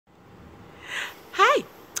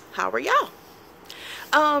How are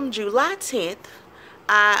y'all? July 10th,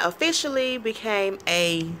 I officially became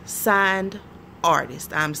a signed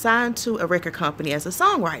artist. I'm signed to a record company as a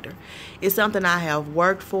songwriter. It's something I have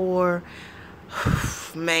worked for,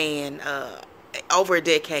 man, over a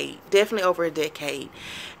decade. Definitely over a decade.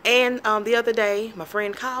 And the other day, my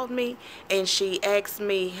friend called me and she asked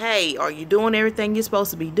me, hey, are you doing everything you're supposed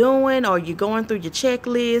to be doing? Are you going through your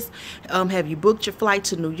checklist? Have you booked your flight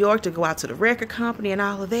to New York to go out to the record company and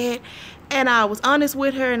all of that? And I was honest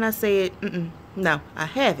with her and I said, no, I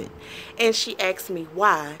haven't. And she asked me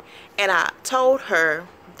why. And I told her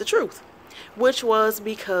the truth, which was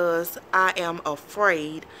because I am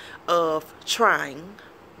afraid of trying.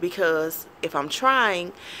 Because if I'm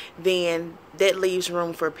trying, then that leaves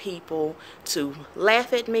room for people to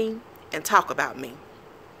laugh at me and talk about me.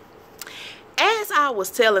 As I was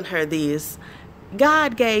telling her this,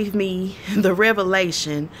 God gave me the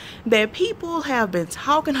revelation that people have been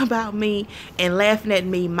talking about me and laughing at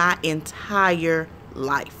me my entire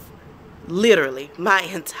life. Literally, my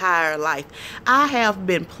entire life. I have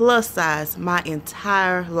been plus size my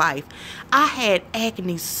entire life. I had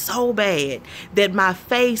acne so bad that my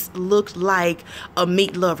face looked like a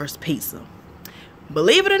meat lover's pizza.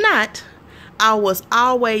 Believe it or not, I was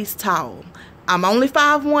always tall. I'm only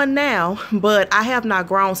 5'1" now, but I have not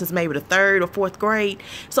grown since maybe the 3rd or 4th grade.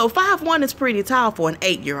 So 5'1" is pretty tall for an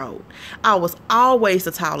 8-year-old. I was always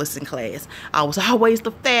the tallest in class. I was always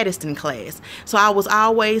the fattest in class. So I was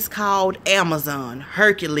always called Amazon,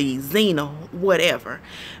 Hercules, Xena, whatever.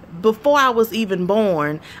 Before I was even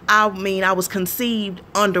born, I was conceived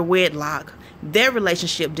under wedlock. Their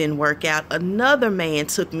relationship didn't work out. Another man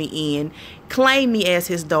took me in, claimed me as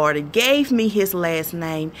his daughter, gave me his last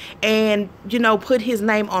name, and, put his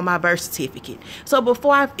name on my birth certificate. So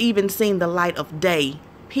before I've even seen the light of day,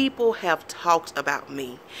 people have talked about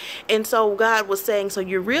me. And so God was saying, so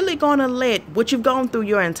you're really going to let what you've gone through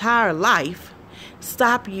your entire life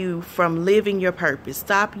stop you from living your purpose,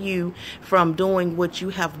 stop you from doing what you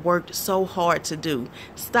have worked so hard to do,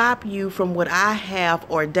 stop you from what I have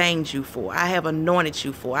ordained you for, I have anointed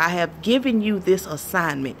you for, I have given you this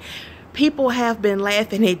assignment. People have been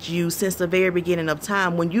laughing at you since the very beginning of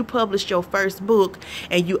time. When you published your first book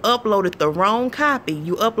and you uploaded the wrong copy,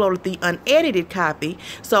 you uploaded the unedited copy.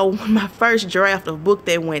 So my first draft of book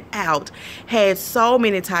that went out had so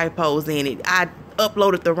many typos in it. I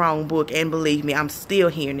uploaded the wrong book, and believe me, I'm still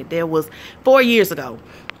hearing it. That was 4 years ago,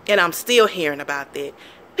 and I'm still hearing about that.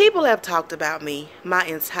 People have talked about me my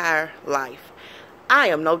entire life. I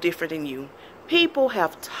am no different than you. People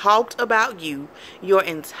have talked about you your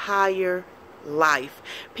entire life.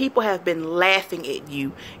 People have been laughing at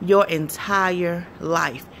you your entire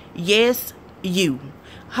life. Yes, you,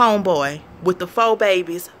 homeboy, with the 4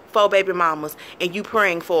 babies, 4 baby mamas, and you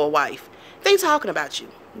praying for a wife. They talking about you.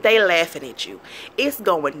 They laughing at you. It's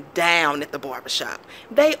going down at the barbershop.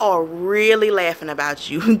 They are really laughing about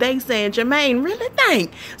you. They saying, Jermaine, really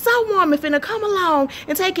think some woman finna come along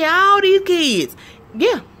and take care of all these kids?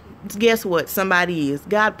 Yeah. Guess what? Somebody is.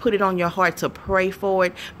 God put it on your heart to pray for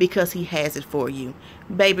it because he has it for you.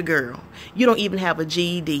 Baby girl, you don't even have a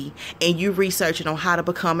GED and you researching on how to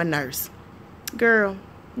become a nurse. Girl,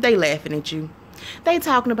 they laughing at you. They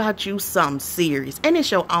talking about you something serious, and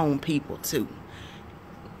it's your own people too.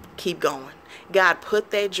 Keep going. God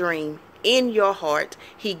put that dream in your heart.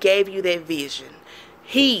 He gave you that vision.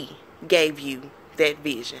 He gave you that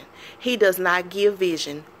vision. He does not give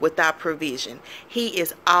vision without provision. He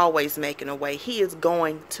is always making a way. He is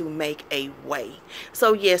going to make a way.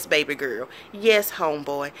 So yes, baby girl. Yes,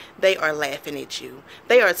 homeboy. They are laughing at you.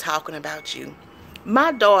 They are talking about you.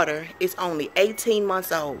 My daughter is only 18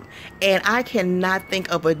 months old, and I cannot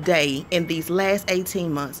think of a day in these last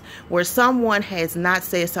 18 months where someone has not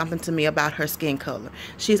said something to me about her skin color.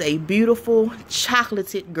 She's a beautiful,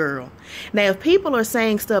 chocolated girl. Now, if people are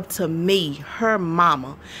saying stuff to me, her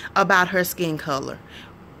mama, about her skin color,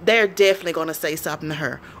 they're definitely going to say something to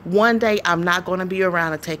her. One day, I'm not going to be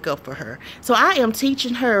around to take up for her. So I am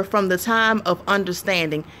teaching her from the time of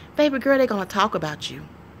understanding, baby girl, they're going to talk about you.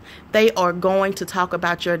 They are going to talk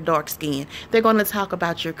about your dark skin. They're going to talk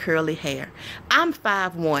about your curly hair. I'm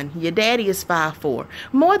 5'1". Your daddy is 5'4".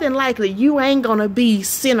 More than likely, you ain't going to be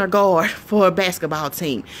center guard for a basketball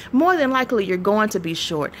team. More than likely, you're going to be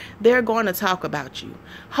short. They're going to talk about you.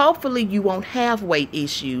 Hopefully, you won't have weight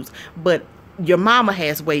issues, but your mama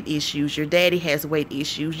has weight issues, your daddy has weight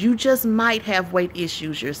issues, you just might have weight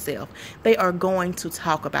issues yourself. They are going to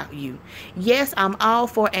talk about you. Yes, I'm all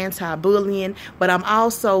for anti-bullying, but I'm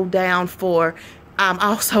also down for I'm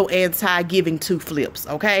also anti-giving two flips,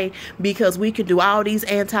 okay? Because we can do all these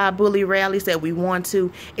anti-bully rallies that we want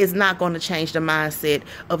to. It's not going to change the mindset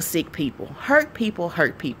of sick people. Hurt people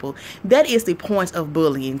hurt people. That is the point of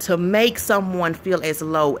bullying, to make someone feel as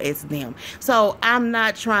low as them. So I'm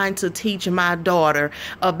not trying to teach my daughter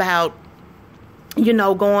about, you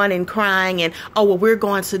know, going and crying and, oh, well, we're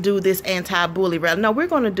going to do this anti-bully rally. No, we're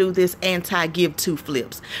going to do this anti-give two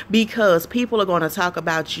flips, because people are going to talk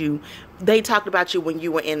about you. They talked about you when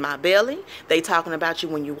you were in my belly. They talking about you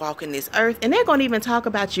when you walk in this earth. And they're going to even talk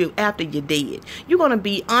about you after you're dead. You're going to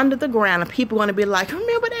be under the ground, and people are going to be like,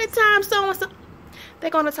 remember that time so-and-so? They're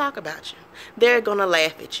going to talk about you. They're going to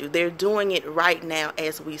laugh at you. They're doing it right now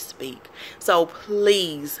as we speak. So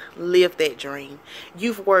please live that dream.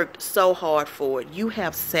 You've worked so hard for it. You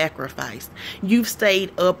have sacrificed. You've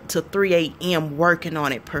stayed up to 3 a.m. working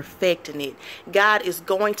on it, perfecting it. God is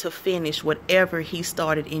going to finish whatever he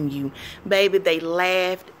started in you. Baby, they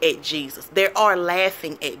laughed at Jesus. They are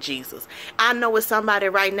laughing at Jesus. I know it's somebody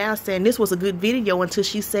right now saying this was a good video until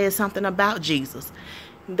she said something about Jesus.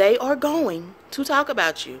 They are going to talk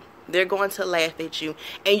about you. They're going to laugh at you,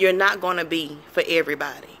 and you're not going to be for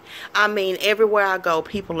everybody. I mean, everywhere I go,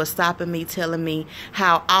 people are stopping me, telling me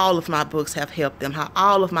how all of my books have helped them, how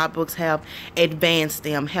all of my books have advanced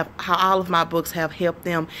them, how all of my books have helped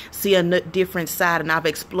them see a different side, and I've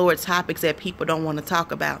explored topics that people don't want to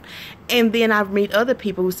talk about. And then I meet other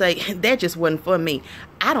people who say, that just wasn't for me.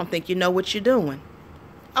 I don't think you know what you're doing.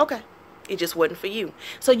 Okay, it just wasn't for you.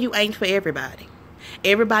 So you ain't for everybody.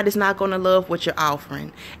 Everybody's not going to love what you're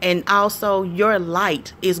offering. And also, your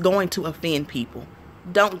light is going to offend people.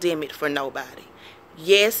 Don't dim it for nobody.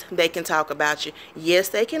 Yes, they can talk about you. Yes,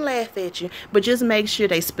 they can laugh at you. But just make sure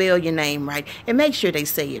they spell your name right. And make sure they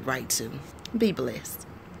say it right, too. Be blessed.